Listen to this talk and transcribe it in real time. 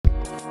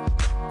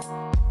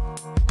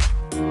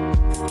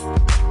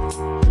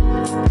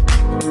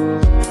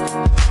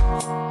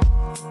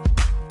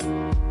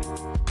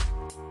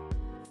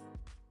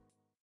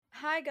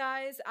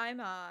I'm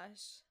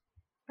Ash,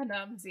 And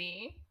I'm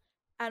Z.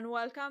 and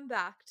welcome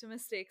back to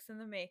Mistakes in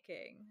the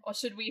Making. Or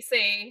should we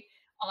say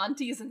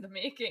aunties in the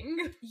making?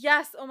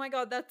 Yes, oh my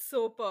god, that's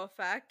so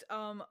perfect.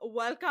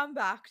 Welcome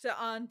back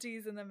to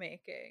Aunties in the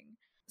Making.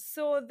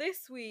 So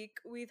this week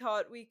we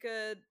thought we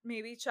could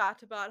maybe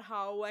chat about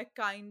how we're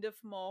kind of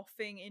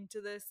morphing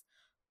into this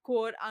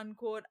quote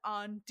unquote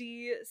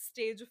auntie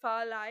stage of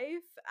our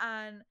life,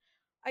 and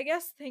I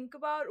guess think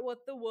about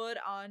what the word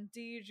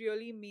auntie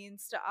really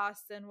means to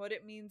us and what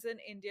it means in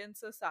Indian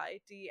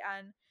society,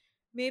 and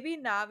maybe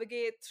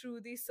navigate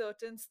through these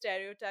certain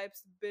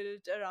stereotypes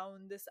built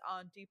around this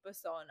auntie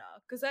persona,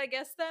 because I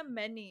guess there are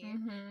many,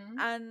 Mm-hmm.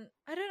 and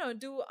I don't know,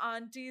 do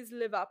aunties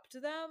live up to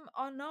them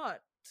or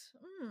not?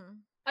 Hmm.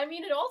 I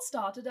mean, it all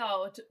started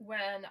out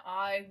when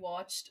I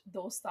watched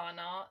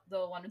Dostana,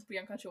 the one with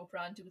Priyanka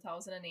Chopra in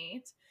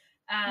 2008.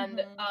 And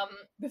Mm-hmm.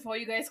 before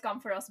you guys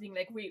come for us being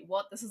like, wait,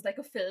 what? This is like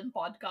a film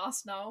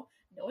podcast now?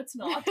 No, it's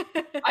not.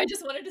 I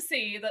just wanted to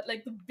say that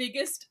like the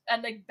biggest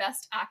and like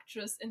best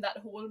actress in that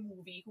whole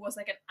movie, who was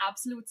like an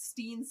absolute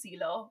steam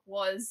sealer,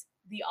 was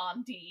the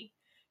auntie.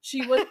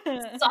 She was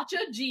such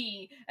a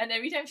G, and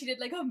every time she did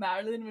like her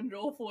Marilyn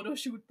Monroe photo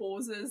shoot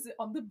poses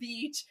on the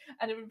beach,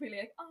 and it would be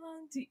like,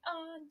 auntie,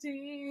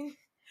 auntie,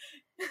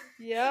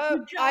 Yep,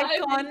 you drive me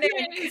iconic.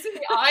 crazy.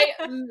 I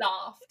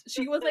laughed.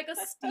 She was like a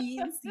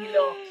steam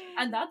sealer,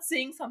 and that's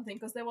saying something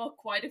because there were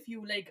quite a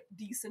few like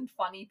decent,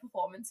 funny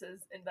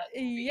performances in that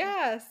movie.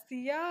 Yes,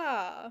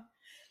 yeah.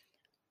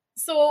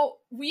 So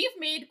we've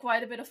made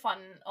quite a bit of fun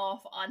of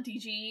Auntie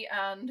G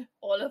and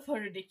all of her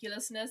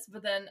ridiculousness,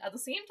 but then at the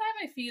same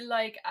time, I feel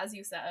like, as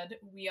you said,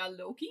 we are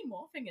low key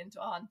morphing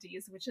into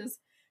aunties, which is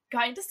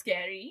kind of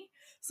scary.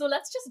 So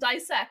let's just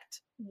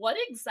dissect what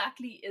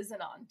exactly is an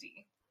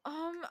auntie.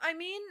 I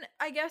mean,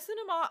 I guess in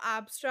a more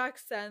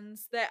abstract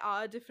sense, there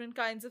are different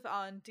kinds of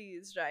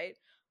aunties, right?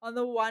 On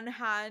the one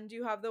hand,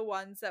 you have the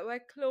ones that we're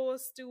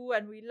close to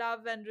and we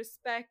love and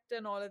respect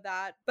and all of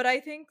that. But I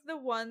think the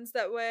ones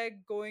that we're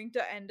going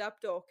to end up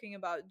talking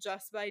about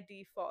just by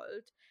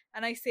default,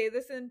 and I say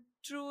this in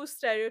true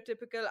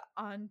stereotypical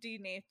auntie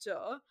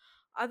nature,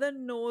 are the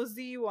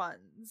nosy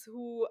ones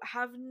who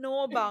have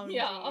no Yeah.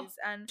 boundaries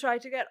and try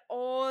to get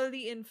all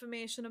the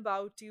information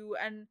about you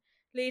and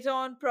later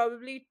on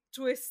probably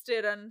twist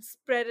it and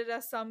spread it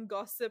as some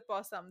gossip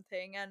or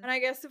something. And I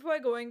guess if we're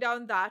going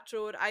down that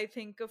road, I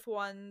think of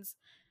ones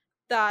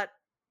that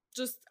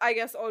just, I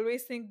guess,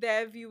 always think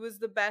their view is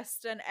the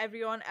best and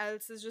everyone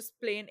else is just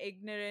plain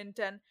ignorant,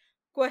 and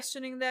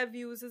questioning their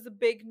views is a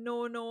big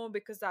no no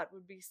because that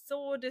would be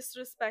so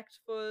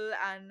disrespectful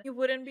and you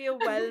wouldn't be a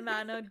well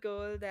mannered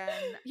girl then.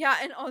 Yeah,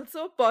 and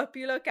also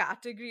popular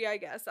category, I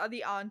guess, are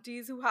the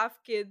aunties who have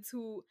kids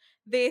who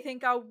they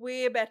think are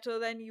way better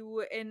than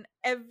you in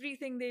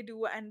everything they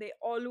do and they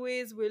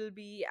always will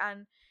be.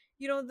 And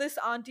this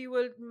auntie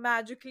will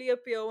magically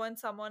appear when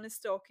someone is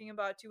talking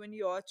about you and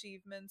your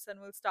achievements and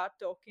will start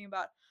talking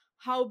about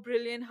how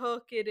brilliant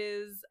her kid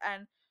is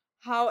and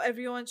how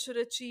everyone should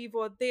achieve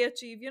what they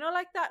achieve.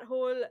 Like that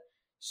whole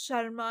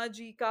Sharma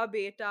ji ka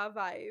beta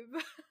vibe.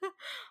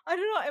 I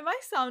don't know. Am I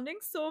sounding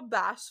so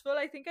bashful?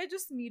 I think I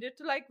just needed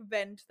to like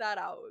vent that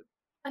out.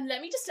 And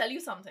let me just tell you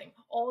something.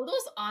 All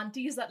those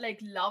aunties that like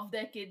love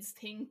their kids,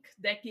 think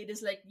their kid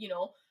is like,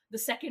 the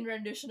second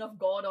rendition of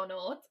God on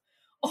earth.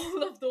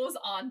 All of those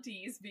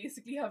aunties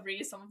basically have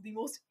raised some of the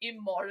most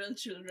immoral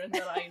children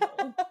that I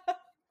know.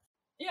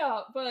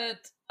 Yeah,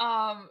 but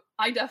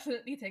I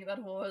definitely think that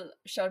whole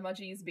Sharma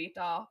ji's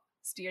beta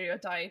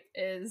stereotype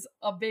is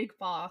a big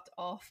part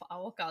of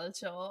our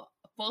culture.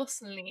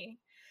 Personally,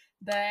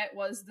 there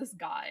was this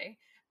guy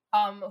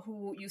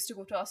who used to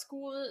go to our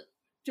school,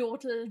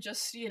 total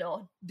just,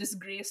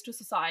 disgrace to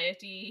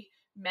society,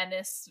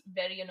 menace,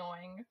 very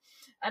annoying.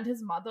 And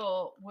his mother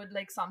would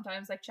like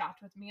sometimes like chat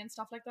with me and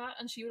stuff like that,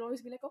 and she would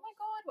always be like, "Oh my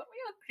god, what were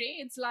your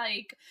grades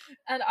like?"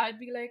 And I'd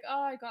be like,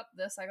 "Oh, I got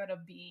this, I got a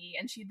B."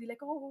 And she'd be like,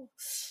 "Oh,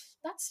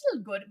 that's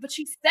still good." But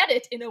she said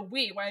it in a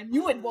way where I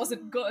knew it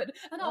wasn't good.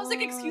 And I was like,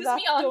 Oh, "Excuse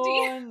me, that auntie,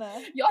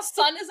 tone. your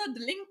son is a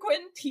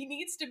delinquent. He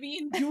needs to be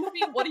in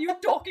juvie. What are you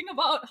talking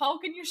about? How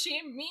can you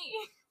shame me?"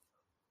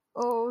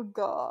 Oh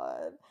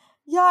god.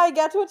 Yeah, I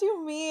get what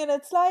you mean.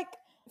 It's like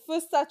for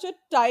such a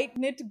tight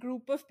knit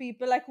group of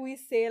people, like we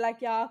say, like,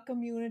 yeah, our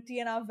community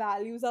and our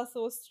values are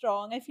so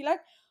strong. I feel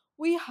like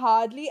we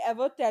hardly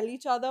ever tell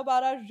each other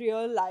about our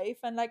real life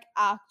and like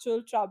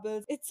actual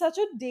troubles. It's such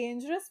a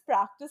dangerous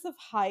practice of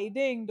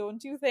hiding,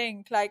 don't you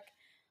think? Like,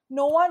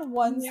 no one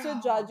wants to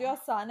Yeah. judge your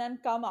son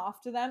and come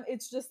after them.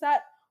 It's just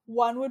that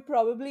one would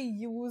probably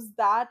use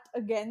that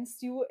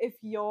against you if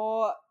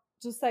you're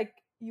just like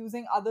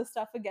using other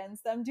stuff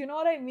against them. Do you know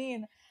what I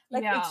mean?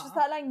 Like it's just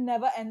Yeah. that like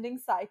never ending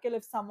cycle.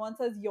 If someone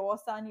says your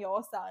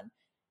son,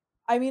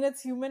 I mean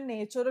it's human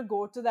nature to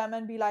go to them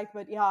and be like,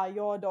 but yeah,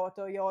 your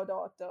daughter, your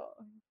daughter.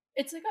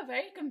 It's like a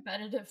very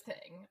competitive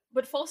thing.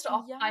 But first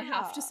off, I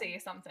have to Yeah. say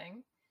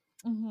something.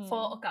 For a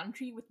Mm-hmm.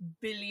 country with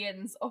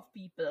billions of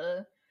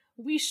people,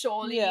 we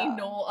surely Yeah.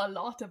 know a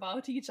lot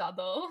about each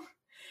other.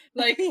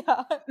 Like,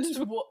 Yeah,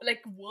 true.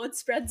 like word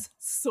spreads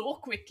so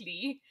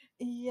quickly.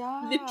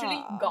 Literally,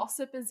 Yeah.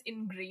 gossip is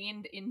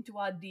ingrained into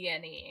our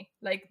DNA.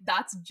 Like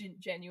that's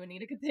genuinely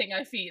like a thing.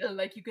 I feel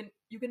like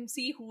you can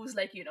see who's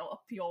like a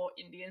pure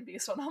Indian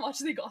based on how much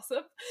they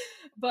gossip.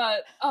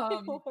 But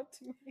I know what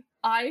you mean.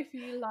 I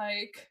feel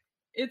like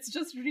it's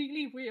just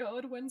really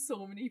weird when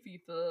so many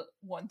people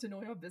want to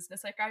know your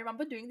business. Like I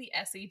remember doing the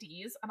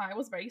SATs and I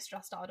was very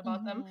stressed out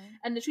about them. Mm-hmm.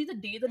 And literally the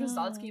day the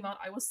results came Mm. out,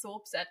 I was so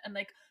upset. And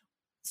like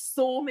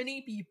so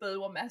many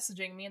people were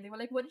messaging me and they were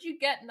like, "What did you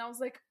get?" And I was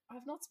like,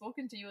 "I've not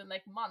spoken to you in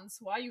like months.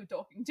 Why are you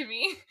talking to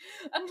me?"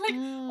 And like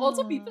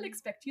also people Mm.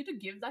 expect you to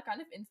give that kind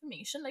of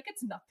information like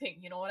it's nothing,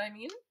 you know what I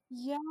mean?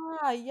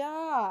 Yeah,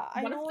 yeah.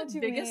 I One of know the what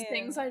you biggest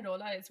things mean. I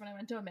realized when I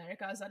went to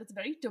America is that it's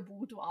very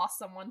taboo to ask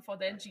someone for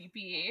their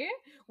GPA.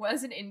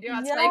 Whereas in India,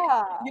 it's like,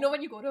 Yeah.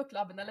 when you go to a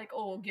club and they're like,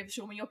 "Oh,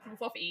 show me your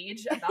proof of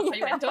age," and that's how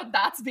you Yeah. enter.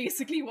 That's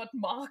basically what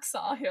marks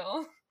are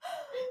here.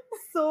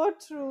 So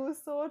true,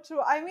 so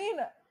true. I mean,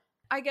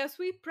 I guess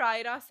we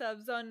pride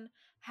ourselves on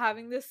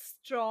having this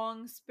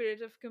strong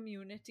spirit of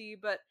community,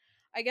 but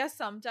I guess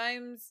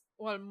sometimes,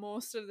 well,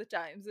 most of the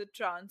times, it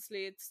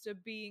translates to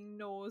being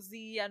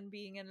nosy and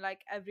being in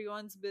like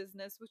everyone's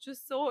business, which is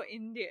so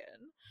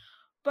Indian.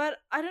 But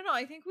I don't know,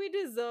 I think we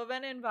deserve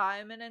an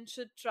environment and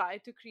should try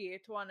to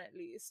create one at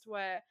least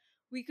where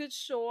we could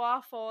show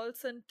our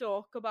faults and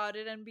talk about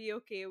it and be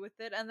okay with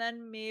it. And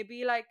then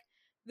maybe like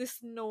this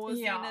Yeah.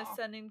 nosiness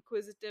and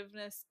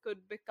inquisitiveness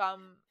could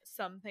become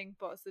something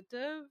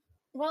positive.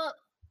 Well,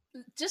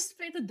 just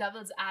play the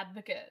devil's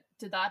advocate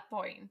to that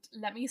point.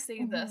 Let me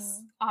say this.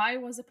 Mm-hmm. I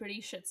was a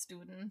pretty shit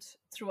student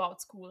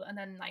throughout school, and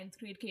then ninth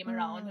grade came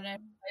around, and I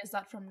Mm. realized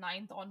that from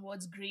ninth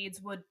onwards, grades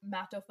would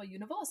matter for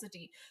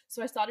university.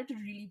 So I started to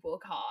really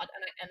work hard,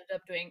 and I ended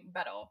up doing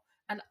better.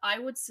 And I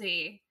would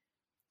say,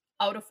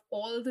 out of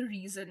all the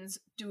reasons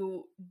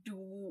to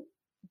do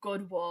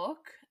good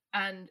work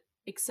and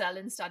excel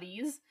in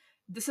studies,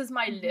 this is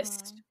my Mm-hmm.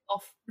 list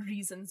of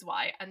reasons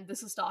why. And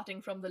this is starting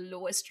from the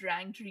lowest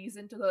ranked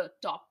reason to the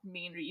top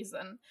main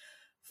reason.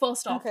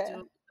 First off, to Okay.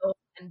 learn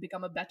and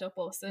become a better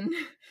person.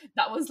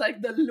 That was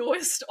like the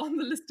lowest on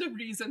the list of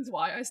reasons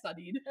why I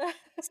studied.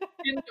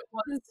 Second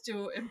was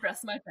to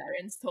impress my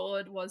parents.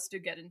 Third was to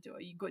get into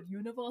a good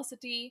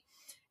university.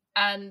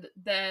 And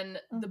then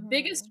the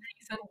biggest Mm-hmm.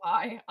 reason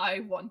why I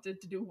wanted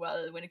to do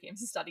well when it came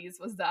to studies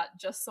was that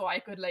just so I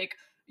could like,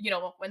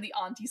 when the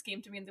aunties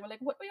came to me and they were like,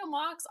 "What were your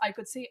marks?" I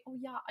could say, "Oh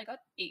yeah, I got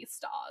A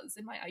stars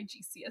in my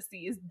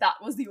IGCSEs." That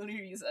was the only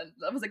reason.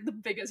 That was like the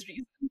biggest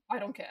reason. I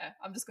don't care.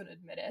 I'm just gonna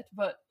admit it.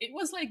 But it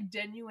was like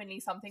genuinely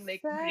something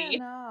like Fair great. The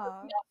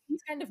enough.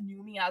 aunties kind of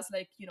knew me as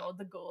like,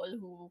 the girl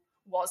who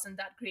wasn't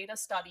that great at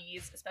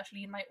studies,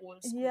 especially in my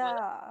old school.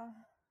 Yeah.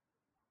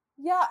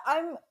 Yeah,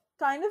 I'm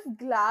kind of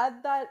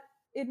glad that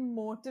it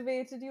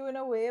motivated you in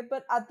a way,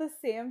 but at the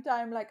same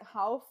time, like,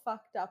 how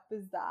fucked up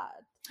is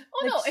that?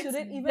 Oh Like, no, should it's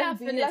it even be like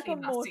definitely a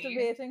messy.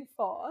 motivating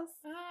force?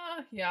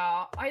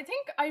 Yeah, I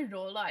think I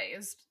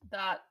realized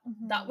that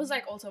that was Hmm.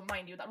 like also,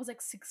 mind you, that was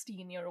like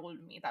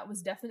 16-year-old me. That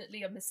was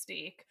definitely a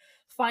mistake.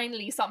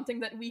 Finally,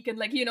 something that we can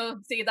like,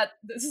 say that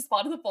this is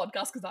part of the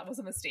podcast because that was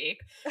a mistake.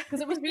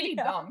 Because it was really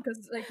Yeah. dumb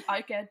because like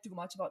I cared too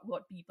much about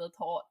what people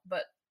thought.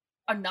 But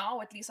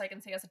now at least I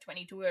can say as a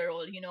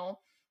 22-year-old,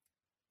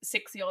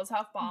 6 years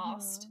have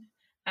passed Hmm.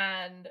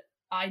 and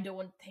I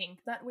don't think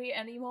that way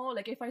anymore.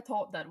 Like if I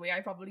thought that way, I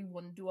probably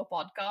wouldn't do a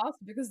podcast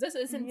because this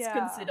isn't Yeah.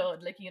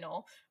 considered like,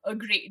 a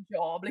great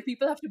job. Like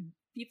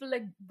people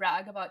like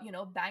brag about,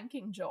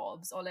 banking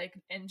jobs or like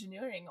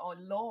engineering or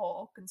law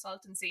or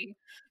consultancy,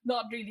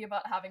 not really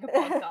about having a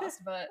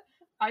podcast, but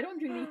I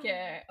don't really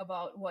care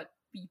about what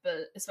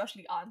people,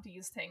 especially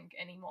aunties, think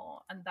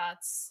anymore. And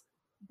that's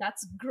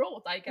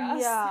growth, I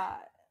guess. Yeah.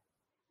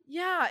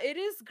 Yeah, it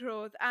is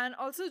growth. And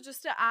also,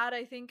 just to add,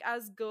 I think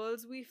as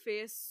girls, we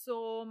face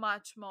so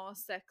much more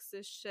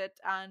sexist shit.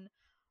 And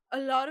a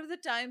lot of the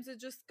times, it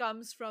just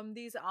comes from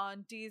these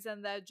aunties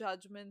and their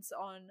judgments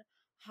on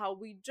how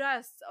we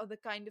dress or the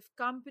kind of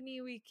company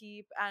we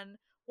keep and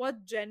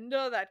what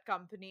gender that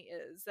company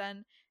is.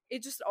 And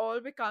it just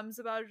all becomes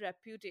about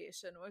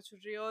reputation, which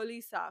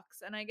really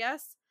sucks. And I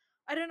guess,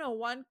 I don't know,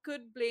 one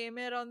could blame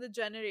it on the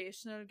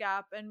generational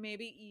gap and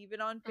maybe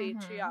even on Mm-hmm.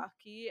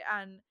 patriarchy.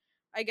 And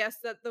I guess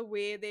that the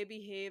way they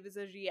behave is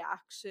a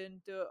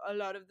reaction to a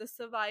lot of the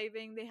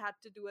surviving they had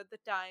to do at the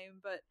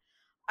time. But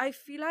I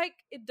feel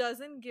like it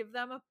doesn't give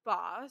them a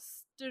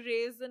pass to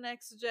raise the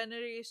next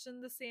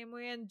generation the same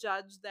way and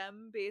judge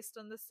them based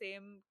on the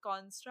same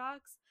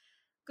constructs.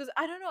 Because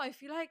I don't know, I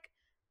feel like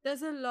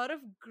there's a lot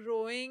of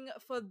growing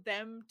for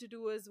them to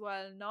do as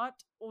well,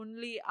 not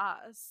only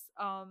us.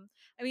 I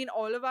mean,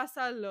 all of us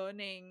are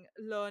learning.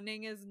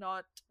 Learning is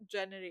not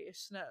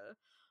generational.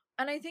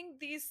 And I think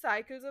these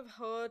cycles of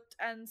hurt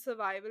and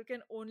survival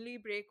can only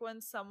break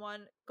when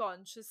someone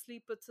consciously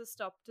puts a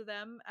stop to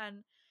them.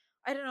 And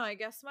I don't know, I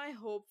guess my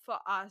hope for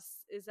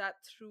us is that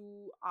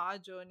through our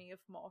journey of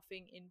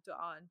morphing into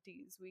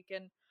aunties, we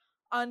can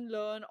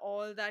unlearn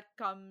all that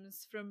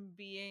comes from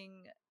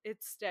being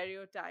its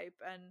stereotype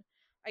and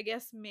I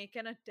guess make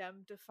an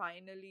attempt to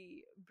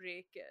finally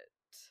break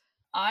it.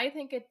 I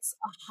think it's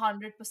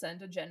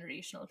 100% a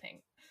generational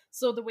thing.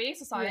 So the way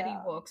society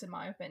Yeah. works, in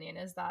my opinion,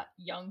 is that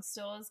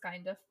youngsters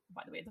kind of,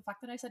 by the way, the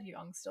fact that I said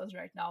youngsters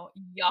right now,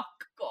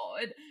 yuck,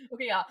 God.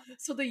 Okay, yeah.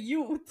 So the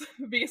youth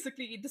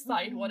basically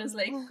decide what is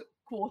like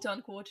quote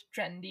unquote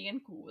trendy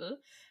and cool.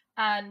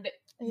 And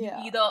you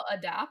Yeah. either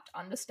adapt,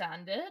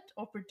 understand it,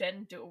 or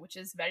pretend to, which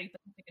is very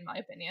pathetic in my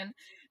opinion.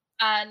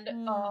 And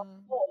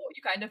Mm. or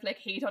you kind of like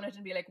hate on it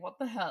and be like, what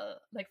the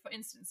hell? Like, for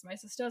instance, my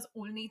sister's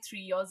only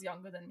 3 years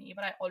younger than me,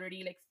 but I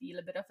already like feel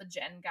a bit of a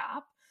gen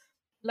gap.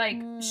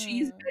 Like,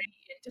 she's Mm. very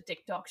into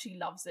TikTok. She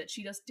loves it.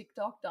 She does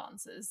TikTok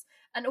dances.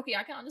 And okay,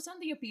 I can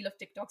understand the appeal of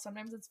TikTok.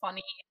 Sometimes it's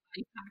funny,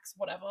 life hacks,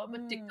 whatever.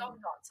 But TikTok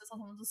Mm. dances are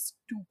some of the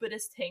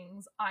stupidest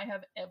things I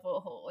have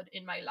ever heard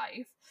in my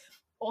life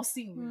or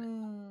seen.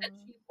 And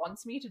Mm. she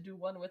wants me to do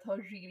one with her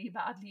really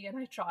badly. And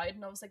I tried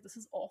and I was like, this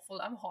is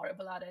awful. I'm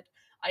horrible at it.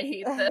 I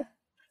hate this.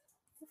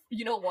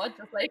 You know what?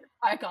 Just like,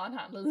 I can't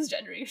handle this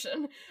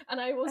generation. And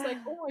I was like,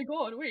 oh my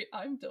God, wait,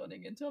 I'm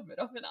turning into a bit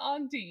of an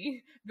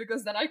auntie.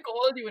 Because then I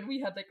called you and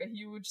we had like a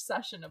huge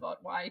session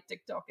about why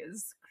TikTok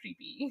is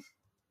creepy.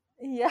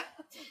 Yeah.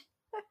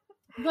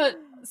 But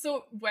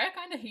so we're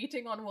kind of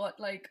hating on what,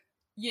 like,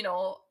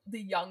 the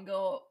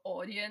younger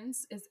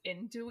audience is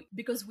into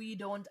because we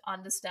don't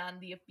understand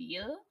the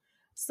appeal.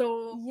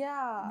 So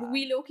Yeah.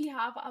 we low-key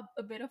have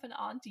a bit of an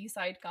auntie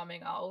side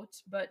coming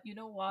out, but you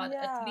know what?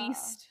 At Yeah.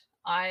 least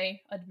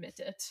I admit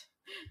it.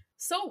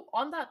 So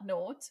on that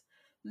note,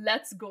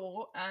 let's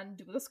go and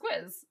do this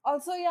quiz.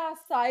 Also, yeah,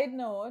 side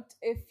note,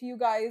 if you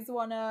guys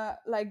wanna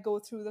like go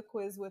through the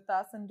quiz with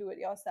us and do it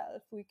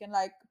yourself, we can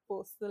like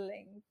post the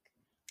link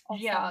or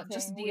Yeah,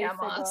 just something. We'll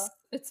DM us. figure.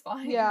 It's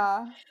fine.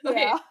 Yeah,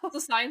 Okay, yeah. so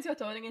Science You're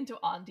Turning into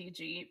Auntie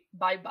G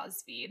by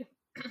BuzzFeed.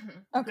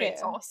 Great Okay.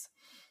 sauce.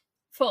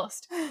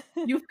 First,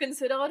 you've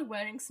considered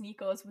wearing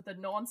sneakers with a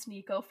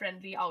non-sneaker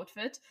friendly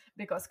outfit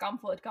because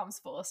comfort comes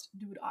first.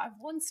 Dude, I've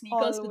worn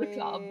sneakers to the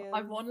club. I've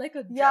Always. worn like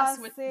a Yeah, dress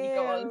with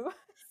sneakers. same.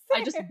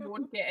 I just Same.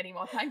 don't care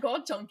anymore. Thank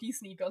God chunky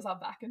sneakers are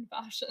back in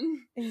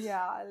fashion.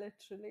 Yeah,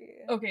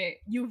 literally.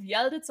 Okay, you've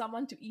yelled at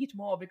someone to eat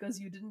more because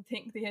you didn't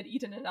think they had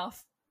eaten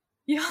enough.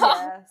 Yeah.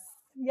 Yes.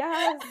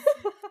 Yes.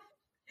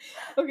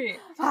 Okay,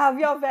 Have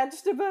your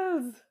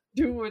vegetables.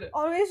 dude.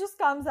 Always just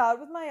comes out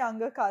with my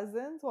younger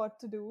cousins what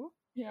to do.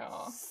 Yeah.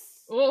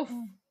 Oof.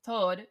 Mm.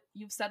 Third,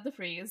 you've said the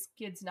phrase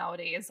kids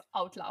nowadays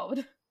out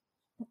loud.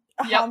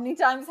 How Yep. many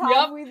times Yep.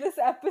 have we this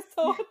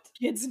episode?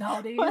 Kids We're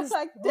nowadays.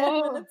 like 10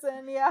 Oh. minutes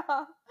in,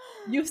 yeah.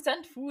 You've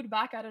sent food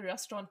back at a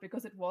restaurant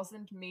because it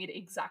wasn't made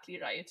exactly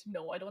right.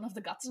 No, I don't have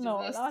the guts to do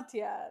No, this. not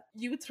yet.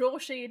 You throw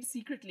shade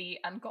secretly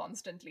and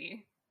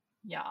constantly.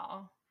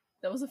 Yeah.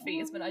 There was a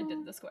phase when I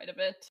did this quite a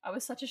bit. I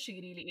was such a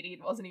shady lady,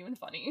 it wasn't even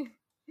funny.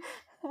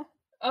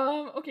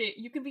 Okay,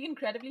 you can be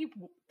incredibly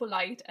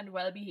polite and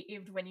well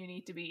behaved when you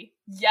need to be.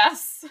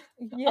 Yes!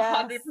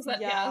 Yes.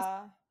 100% yes.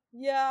 Yeah.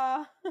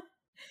 Yeah.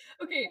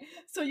 Okay,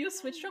 so you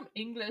switch from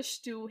English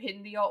to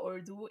Hindi or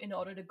Urdu in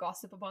order to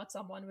gossip about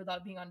someone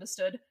without being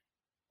understood.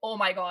 Oh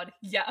my god,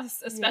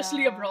 yes,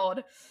 especially Yeah.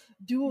 abroad.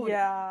 Dude,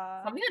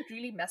 Yeah. something that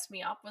really messed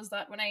me up was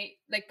that when I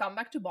like come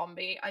back to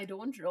Bombay, I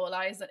don't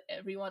realize that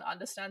everyone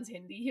understands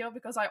Hindi here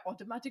because I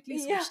automatically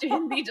Yeah. switch to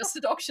Hindi just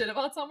to talk shit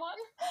about someone.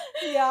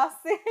 Yeah,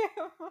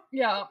 same.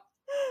 Yeah.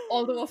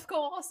 Although of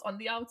course, on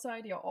the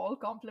outside, you're all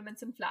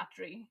compliments and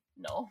flattery.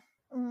 No.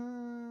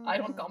 I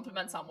don't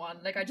compliment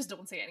someone. Like, I just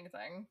don't say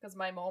anything. Because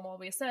my mom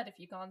always said, if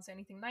you can't say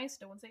anything nice,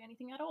 don't say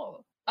anything at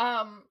all.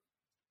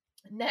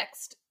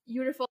 Next,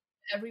 you refer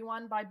to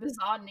everyone by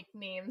bizarre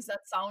nicknames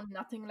that sound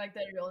nothing like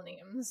their real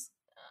names.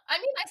 I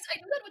mean, I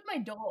do that with my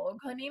dog.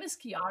 Her name is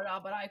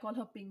Kiara, but I call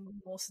her Pingu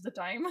most of the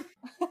time.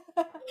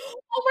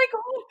 Oh my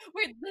god!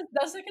 Wait,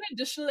 there's like an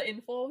additional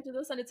info to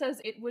this, and it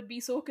says it would be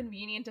so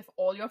convenient if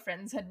all your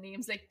friends had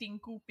names like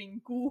Tinku,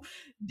 Pinku,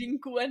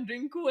 Dinku, and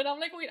Rinku. And I'm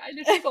like, wait, I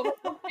literally call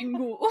myself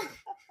Pingu.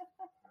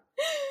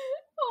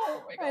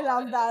 Oh my god. I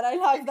love that. I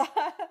love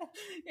that.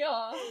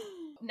 Yeah.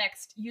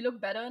 Next, you look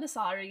better in a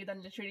sari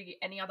than literally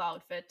any other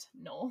outfit.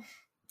 No.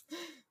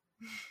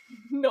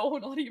 No,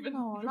 not even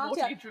No, not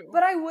remotely yet. true.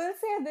 But I will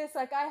say this,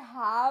 like I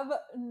have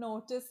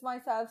noticed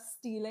myself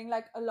stealing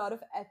like a lot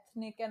of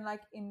ethnic and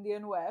like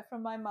Indian wear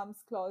from my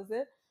mom's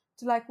closet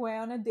to like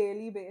wear on a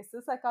daily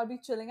basis. Like I'll be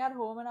chilling at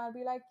home and I'll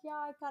be like, yeah,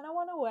 I kind of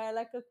want to wear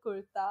like a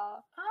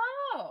kurta.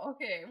 Oh,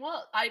 okay.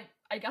 Well,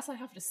 I guess I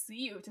have to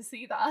see you to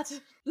see that.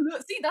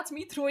 See, that's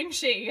me throwing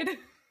shade.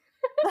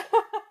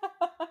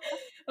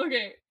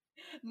 Okay.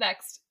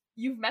 Next,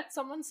 you've met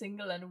someone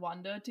single and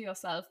wondered to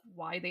yourself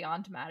why they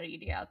aren't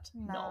married yet.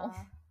 No.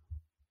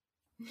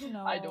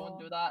 No. I don't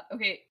do that.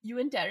 Okay, you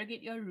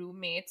interrogate your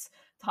roommates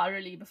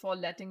thoroughly before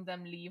letting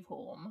them leave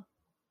home.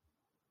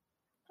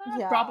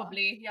 Yeah.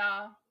 Probably,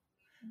 yeah.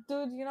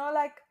 Dude, you know,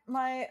 like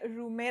my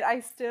roommate,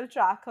 I still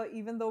track her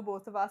even though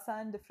both of us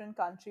are in different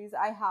countries.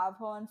 I have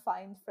her on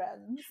Find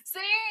Friends.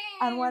 Same.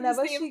 And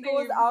whenever same, she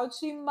goes same. out,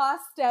 she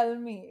must tell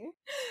me.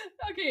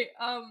 Okay,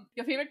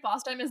 your favorite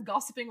pastime is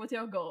gossiping with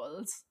your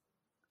girls.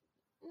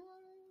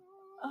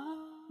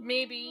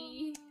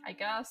 Maybe, I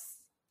guess.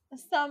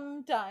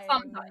 Sometimes.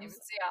 Sometimes,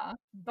 yeah.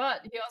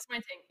 But here's my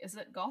thing: is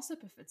it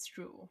gossip if it's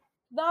true?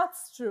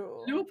 That's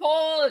true.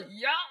 Loophole,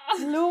 yeah.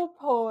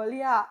 Loophole,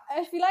 yeah.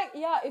 I feel like,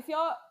 yeah, if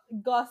you're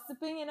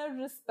gossiping in a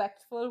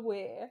respectful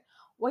way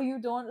where you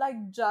don't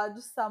like judge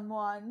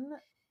someone,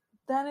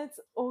 then it's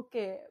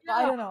okay. But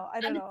I Yeah, don't know.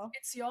 I don't and know.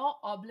 it's your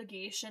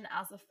obligation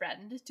as a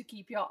friend to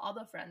keep your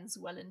other friends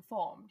well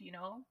informed, you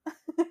know?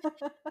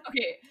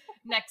 Okay,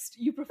 next,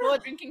 you prefer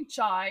drinking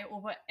chai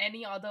over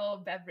any other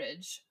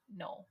beverage?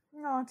 No,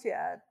 Not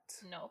yet.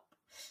 nope.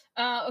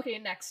 Okay,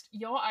 next,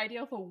 your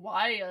idea of a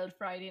wild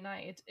Friday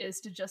night is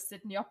to just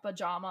sit in your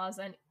pajamas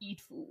and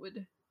eat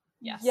food.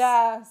 Yes.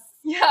 Yes.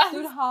 Yes.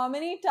 Dude, how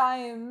many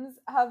times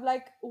have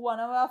like one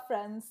of our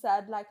friends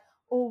said like,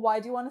 "Oh, why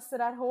do you want to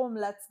sit at home?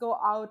 Let's go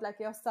out. Like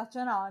you're such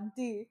an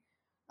auntie."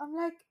 I'm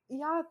like,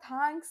 "Yeah,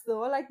 thanks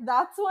though." Like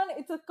that's when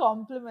it's a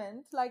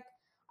compliment. Like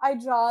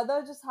I'd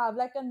rather just have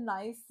like a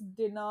nice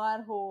dinner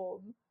at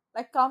home.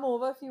 Like come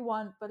over if you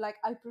want, but like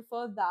I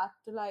prefer that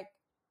to like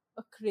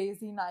a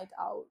crazy night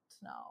out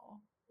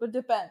now. But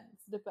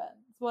depends.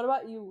 What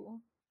about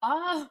you?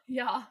 Ah,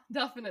 yeah,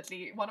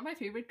 definitely. One of my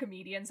favorite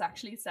comedians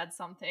actually said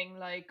something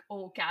like,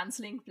 "Oh,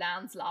 canceling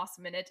plans last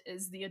minute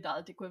is the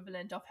adult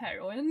equivalent of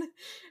heroin."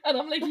 And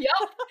I'm like,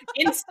 "Yup,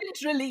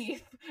 instant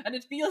relief." And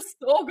it feels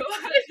so good.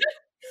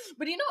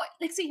 But you know,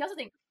 like, see, here's the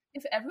thing.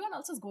 If everyone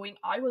else is going,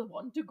 I will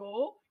want to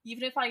go,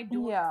 even if I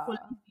don't fully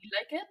Yeah, feel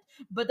like it.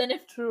 But then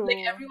if like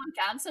true. everyone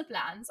cancel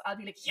plans, I'll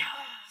be like,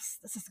 yes,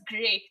 this is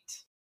great.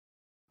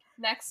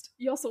 Next,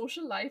 your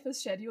social life is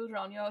scheduled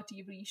around your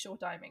TV show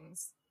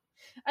timings.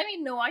 I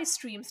mean, no, I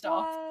stream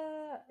stuff.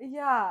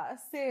 Yeah,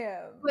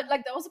 But same.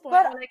 like there was a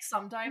point But where like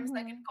sometimes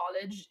like in mhm,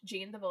 college,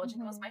 Jane the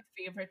Virgin was my mhm.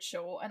 favorite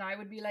show, and I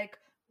would be like,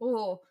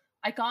 oh,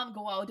 I can't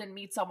go out and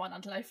meet someone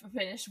until I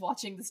finish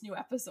watching this new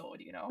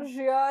episode, you know?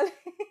 Really,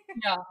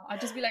 Yeah,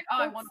 I'd just be like, oh,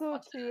 I that's want to so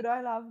watch cute. it.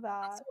 I love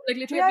So that. like But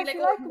literally, yeah, I'd I be like,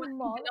 feel oh, like you want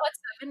to eat mom. dinner at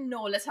 7?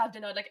 No, let's have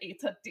dinner at like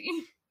 8:30.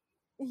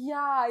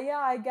 Yeah,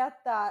 I get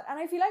that. And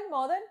I feel like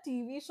more than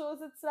TV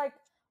shows, it's like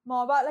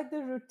more about like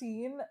the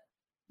routine.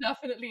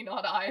 Definitely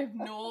not. I have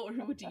no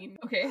routine.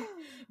 Okay,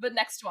 but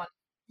next one.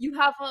 You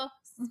have a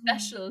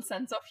Mhm. special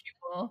sense of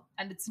humor,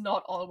 and it's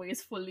not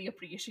always fully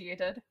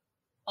appreciated.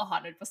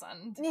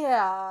 100%.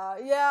 Yeah,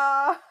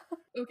 yeah.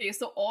 Okay,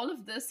 so all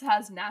of this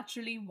has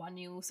naturally won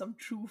you some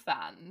true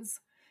fans.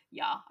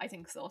 Yeah, I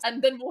think so.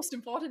 And then most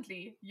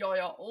importantly, you're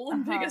your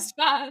own Uh-huh. biggest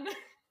fan.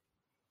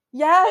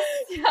 Yes,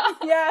 Yeah.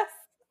 yes.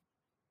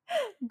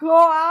 Go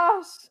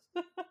Ash.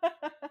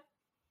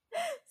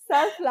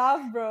 Self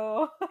love,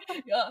 bro.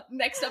 Yeah.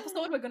 Next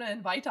episode, we're gonna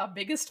invite our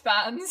biggest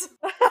fans.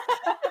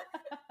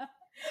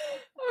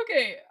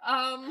 Okay.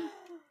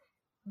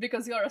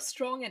 Because you're a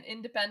strong and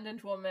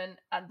independent woman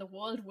and the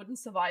world wouldn't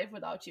survive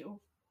without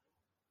you.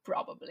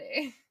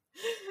 Probably.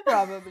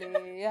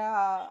 Probably,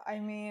 yeah. I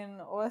mean,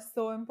 was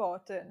so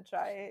important,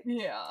 right?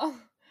 Yeah.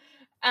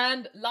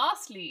 And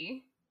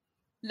lastly,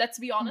 let's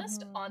be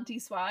honest, Hmm. Auntie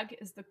Swag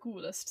is the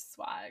coolest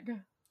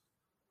swag.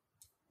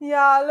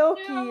 Yeah, low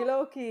key, Yeah.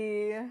 low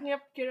key.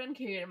 Yep, Kiran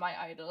Kher, my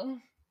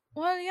idol.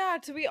 Well, yeah,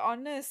 to be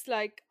honest,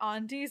 like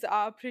aunties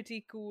are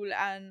pretty cool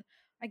and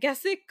I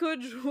guess they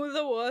could rule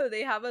the world.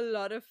 They have a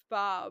lot of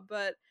power,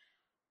 but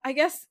I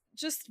guess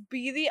just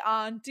be the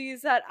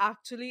aunties that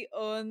actually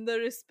earn the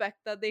respect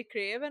that they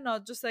crave and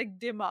not just like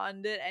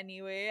demand it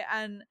anyway.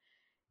 And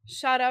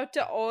shout out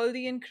to all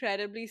the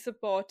incredibly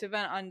supportive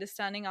and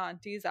understanding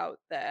aunties out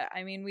there.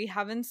 I mean, we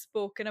haven't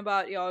spoken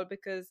about y'all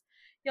because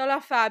y'all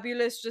are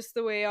fabulous just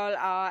the way y'all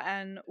are,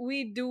 and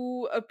we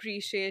do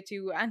appreciate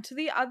you. And to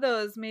the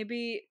others,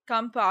 maybe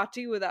come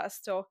party with us,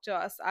 talk to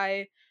us.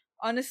 I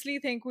honestly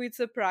think we'd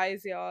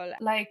surprise y'all.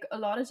 Like a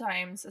lot of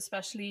times,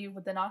 especially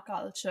within our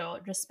culture,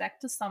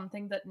 respect is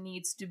something that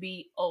needs to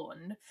be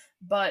owned.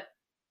 But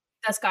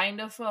there's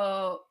kind of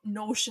a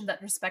notion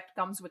that respect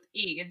comes with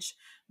age.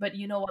 But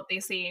you know what they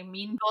say,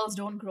 mean girls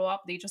don't grow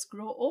up, they just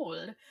grow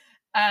old.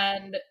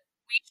 And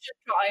we should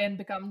try and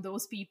become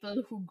those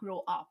people who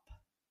grow up.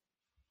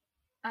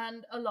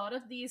 And a lot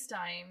of these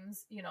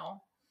times, you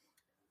know,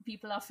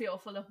 people are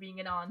fearful of being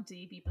an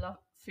auntie, people are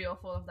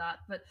fearful of that.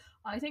 But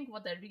I think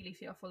what they're really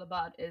fearful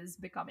about is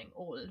becoming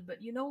old.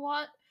 But you know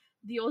what?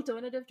 The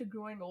alternative to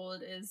growing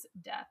old is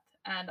death.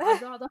 And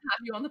I'd rather have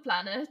you on the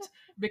planet,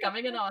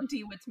 becoming an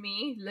auntie with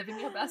me, living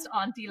your best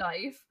auntie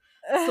life.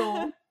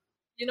 So,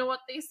 you know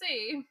what they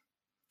say?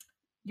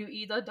 You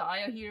either die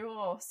a hero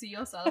or see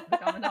yourself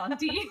become an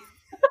auntie.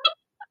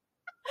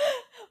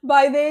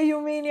 By they,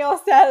 you mean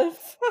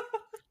yourself.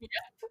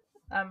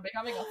 I'm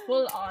becoming a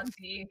full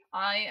auntie.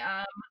 I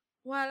am.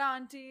 Well,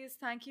 aunties,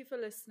 thank you for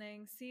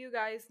listening. See you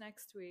guys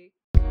next week.